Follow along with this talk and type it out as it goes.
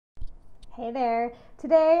Hey there.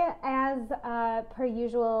 Today, as per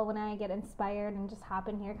usual, when I get inspired and just hop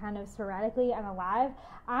in here kind of sporadically and alive,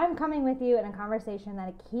 I'm coming with you in a conversation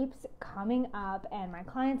that keeps coming up and my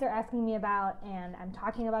clients are asking me about and I'm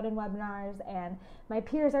talking about in webinars and my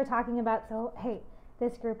peers are talking about. So, hey,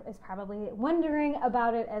 this group is probably wondering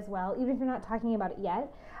about it as well, even if you're not talking about it yet.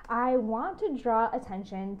 I want to draw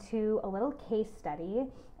attention to a little case study,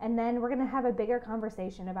 and then we're going to have a bigger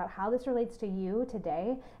conversation about how this relates to you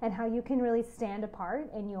today and how you can really stand apart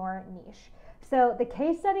in your niche. So the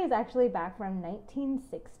case study is actually back from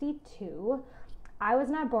 1962. I was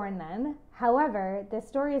not born then. However, this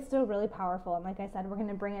story is still really powerful. And like I said, we're going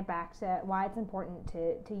to bring it back to why it's important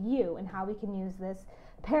to you and how we can use this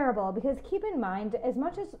parable. Because keep in mind, as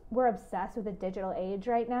much as we're obsessed with the digital age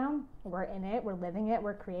right now, we're in it, we're living it,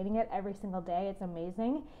 we're creating it every single day. It's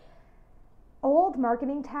amazing. Old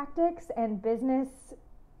marketing tactics and business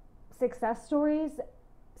success stories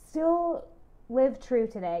still live true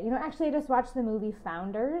today. Actually, I just watched the movie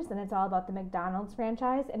Founders, and it's all about the McDonald's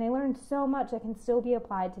franchise, and I learned so much that can still be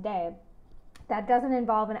applied today. That doesn't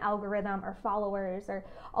involve an algorithm or followers or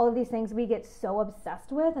all of these things we get so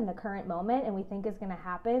obsessed with in the current moment and we think is going to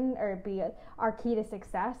happen or be our key to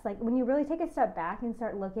success. Like when you really take a step back and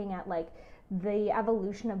start looking at like the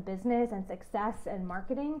evolution of business and success and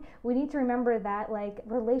marketing, we need to remember that like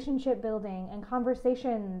relationship building and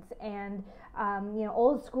conversations and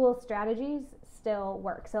old school strategies still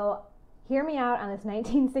work. So hear me out on this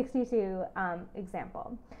 1962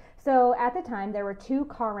 example. So at the time, there were two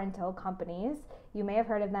car rental companies. You may have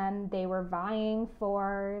heard of them. They were vying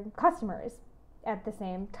for customers at the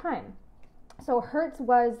same time. So Hertz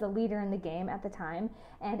was the leader in the game at the time,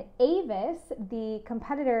 and Avis, the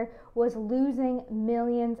competitor, was losing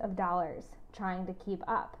millions of dollars trying to keep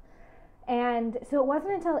up. And so it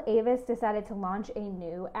wasn't until Avis decided to launch a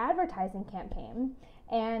new advertising campaign,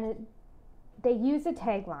 and they used a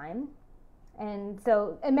tagline. And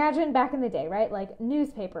so imagine back in the day, right? Like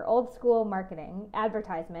newspaper, old school marketing,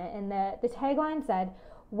 advertisement. And the tagline said,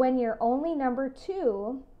 when you're only number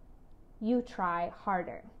two, you try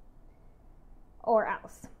harder or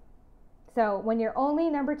else. So when you're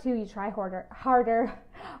only number two, you try harder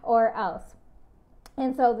or else.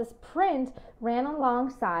 And so this print ran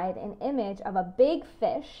alongside an image of a big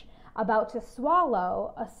fish about to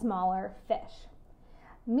swallow a smaller fish,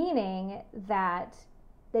 meaning that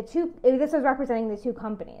this was representing the two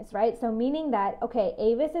companies, right? So meaning that, okay,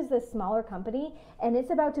 Avis is the smaller company and it's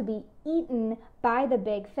about to be eaten by the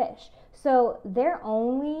big fish. So their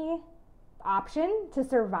only option to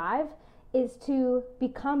survive is to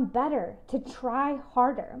become better, to try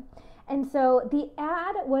harder. And so the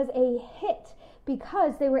ad was a hit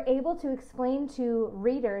because they were able to explain to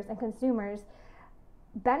readers and consumers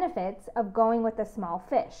benefits of going with the small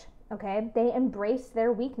fish. Okay, they embraced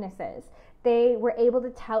their weaknesses. They were able to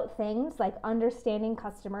tout things like understanding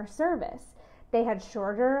customer service. They had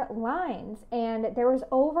shorter lines, and there was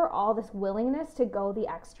overall this willingness to go the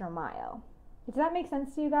extra mile. Does that make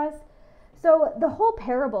sense to you guys? So the whole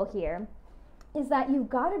parable here is that you've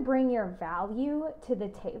got to bring your value to the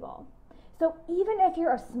table. So even if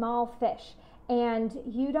you're a small fish and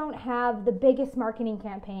you don't have the biggest marketing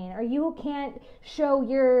campaign, or you can't show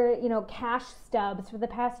your, cash stubs for the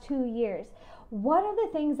past 2 years, what are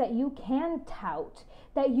the things that you can tout,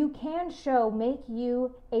 that you can show make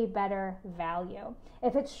you a better value?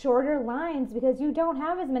 If it's shorter lines because you don't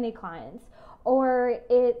have as many clients, or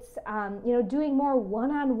it's doing more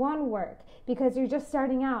one-on-one work because you're just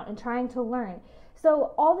starting out and trying to learn.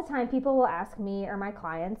 So all the time people will ask me or my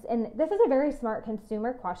clients, and this is a very smart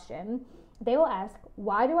consumer question. They will ask,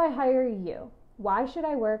 why do I hire you? Why should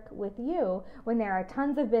I work with you when there are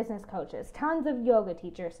tons of business coaches, tons of yoga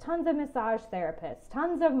teachers, tons of massage therapists,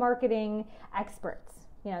 tons of marketing experts?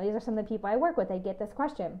 These are some of the people I work with. They get this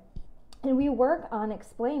question. And we work on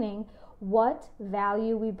explaining what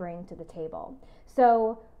value we bring to the table.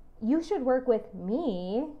 So you should work with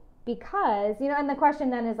me because, and the question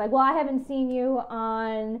then is like, well, I haven't seen you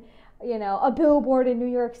on a billboard in New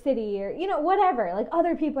York City or, whatever, like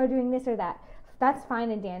other people are doing this or that. That's fine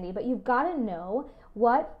and dandy, but you've got to know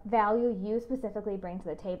what value you specifically bring to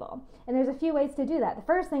the table. And there's a few ways to do that. The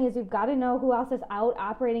first thing is you've got to know who else is out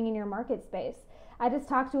operating in your market space. I just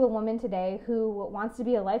talked to a woman today who wants to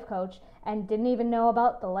be a life coach and didn't even know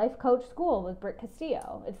about the life coach school with Britt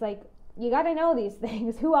Castillo. It's like, you got to know these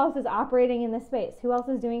things. Who else is operating in this space? Who else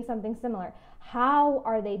is doing something similar? How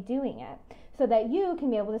are they doing it? So that you can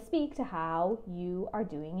be able to speak to how you are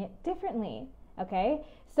doing it differently. Okay?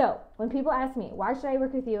 So when people ask me, why should I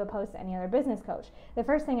work with you opposed to any other business coach? The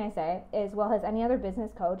first thing I say is, well, has any other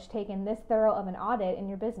business coach taken this thorough of an audit in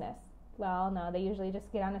your business? Well, no, they usually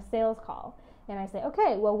just get on a sales call. And I say,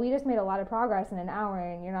 okay, well, we just made a lot of progress in an hour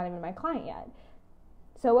and you're not even my client yet.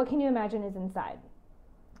 So what can you imagine is inside?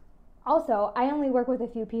 Also, I only work with a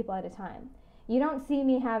few people at a time. You don't see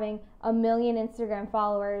me having 1 million Instagram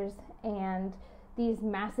followers and these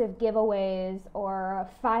massive giveaways or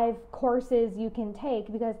 5 courses you can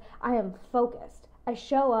take, because I am focused. I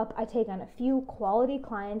show up, I take on a few quality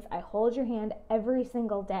clients, I hold your hand every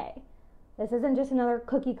single day. This isn't just another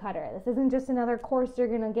cookie cutter. This isn't just another course you're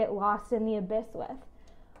going to get lost in the abyss with.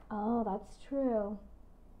 Oh, that's true.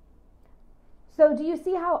 So do you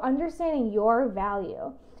see how understanding your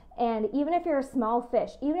value, and even if you're a small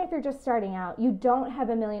fish, even if you're just starting out, you don't have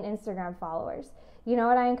 1 million Instagram followers, you know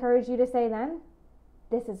what I encourage you to say then?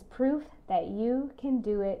 This is proof that you can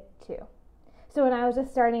do it too. So when I was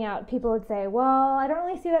just starting out, people would say, well, I don't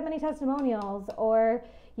really see that many testimonials, or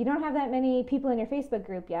you don't have that many people in your Facebook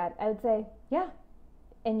group yet. I would say, yeah,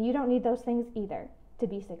 and you don't need those things either to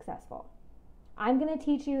be successful. I'm going to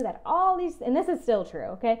teach you that all these, and this is still true,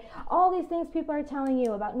 okay? All these things people are telling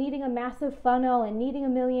you about needing a massive funnel and needing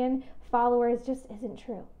 1 million followers just isn't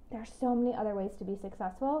true. There are so many other ways to be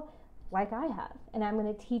successful, like I have, and I'm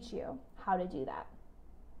going to teach you how to do that.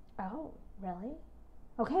 Oh, really?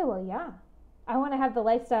 Okay, well, yeah. I want to have the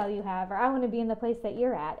lifestyle you have, or I want to be in the place that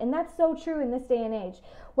you're at. And that's so true in this day and age.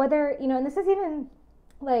 Whether, you know, and this is even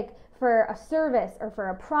like for a service or for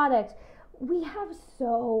a product, we have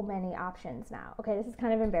so many options now. Okay, this is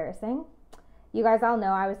kind of embarrassing. You guys all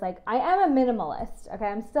know I was like, I am a minimalist. Okay,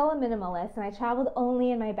 I'm still a minimalist, and I traveled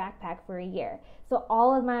only in my backpack for a year. So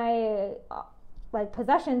all of my like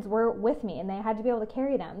possessions were with me, and they had to be able to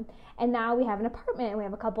carry them. And now we have an apartment, and we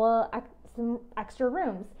have a couple some extra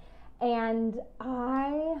rooms. And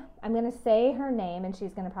I'm going to say her name, and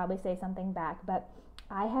she's going to probably say something back, but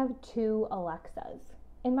I have 2 Alexas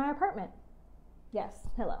in my apartment. Yes,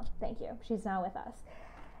 hello, thank you. She's now with us.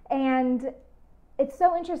 And it's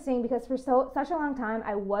so interesting because for such a long time,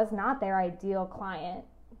 I was not their ideal client,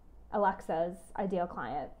 Alexa's ideal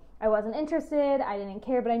client. I wasn't interested, I didn't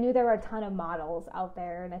care, but I knew there were a ton of models out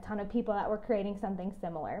there and a ton of people that were creating something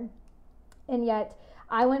similar. And yet,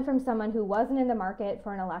 I went from someone who wasn't in the market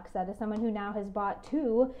for an Alexa to someone who now has bought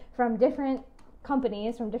 2 from different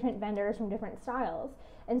companies, from different vendors, from different styles.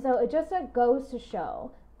 And so it just goes to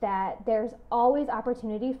show that there's always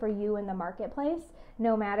opportunity for you in the marketplace,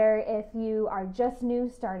 no matter if you are just new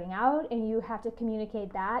starting out and you have to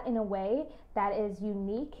communicate that in a way that is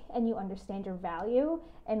unique and you understand your value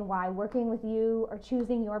and why working with you or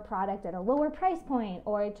choosing your product at a lower price point,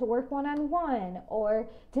 or to work one-on-one, or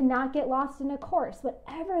to not get lost in a course,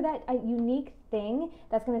 whatever that unique thing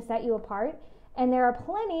that's going to set you apart. And there are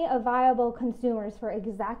plenty of viable consumers for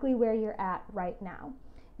exactly where you're at right now.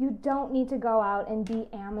 You don't need to go out and be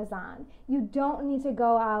Amazon. You don't need to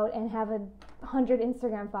go out and have 100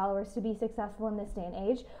 Instagram followers to be successful in this day and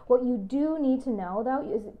age. What you do need to know, though,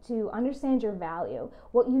 is to understand your value,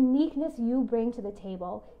 what uniqueness you bring to the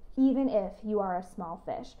table, even if you are a small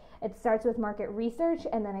fish. It starts with market research,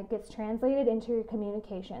 and then it gets translated into your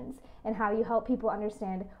communications and how you help people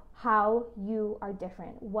understand how you are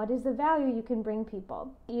different. What is the value you can bring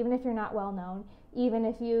people, even if you're not well known, even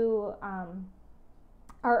if you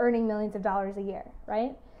are earning millions of dollars a year,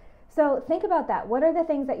 right? So think about that. What are the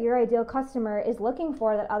things that your ideal customer is looking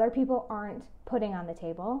for that other people aren't putting on the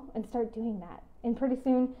table, and start doing that. And pretty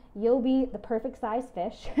soon you'll be the perfect size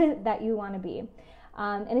fish that you want to be.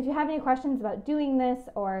 And if you have any questions about doing this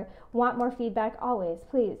or want more feedback, always,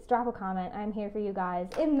 please drop a comment. I'm here for you guys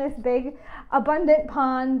in this big, abundant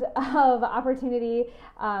pond of opportunity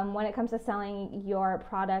when it comes to selling your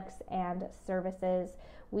products and services.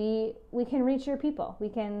 We can reach your people. We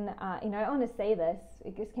can, I don't want to say this.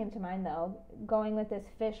 It just came to mind though, going with this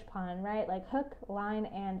fish pond, right? Like hook, line,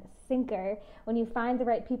 and sinker. When you find the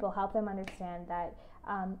right people, help them understand that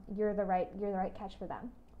you're the right catch for them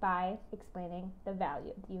by explaining the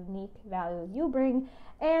value, the unique value you bring.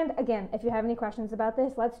 And again, if you have any questions about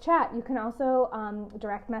this, let's chat. You can also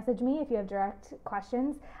direct message me if you have direct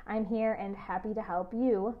questions. I'm here and happy to help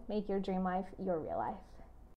you make your dream life your real life.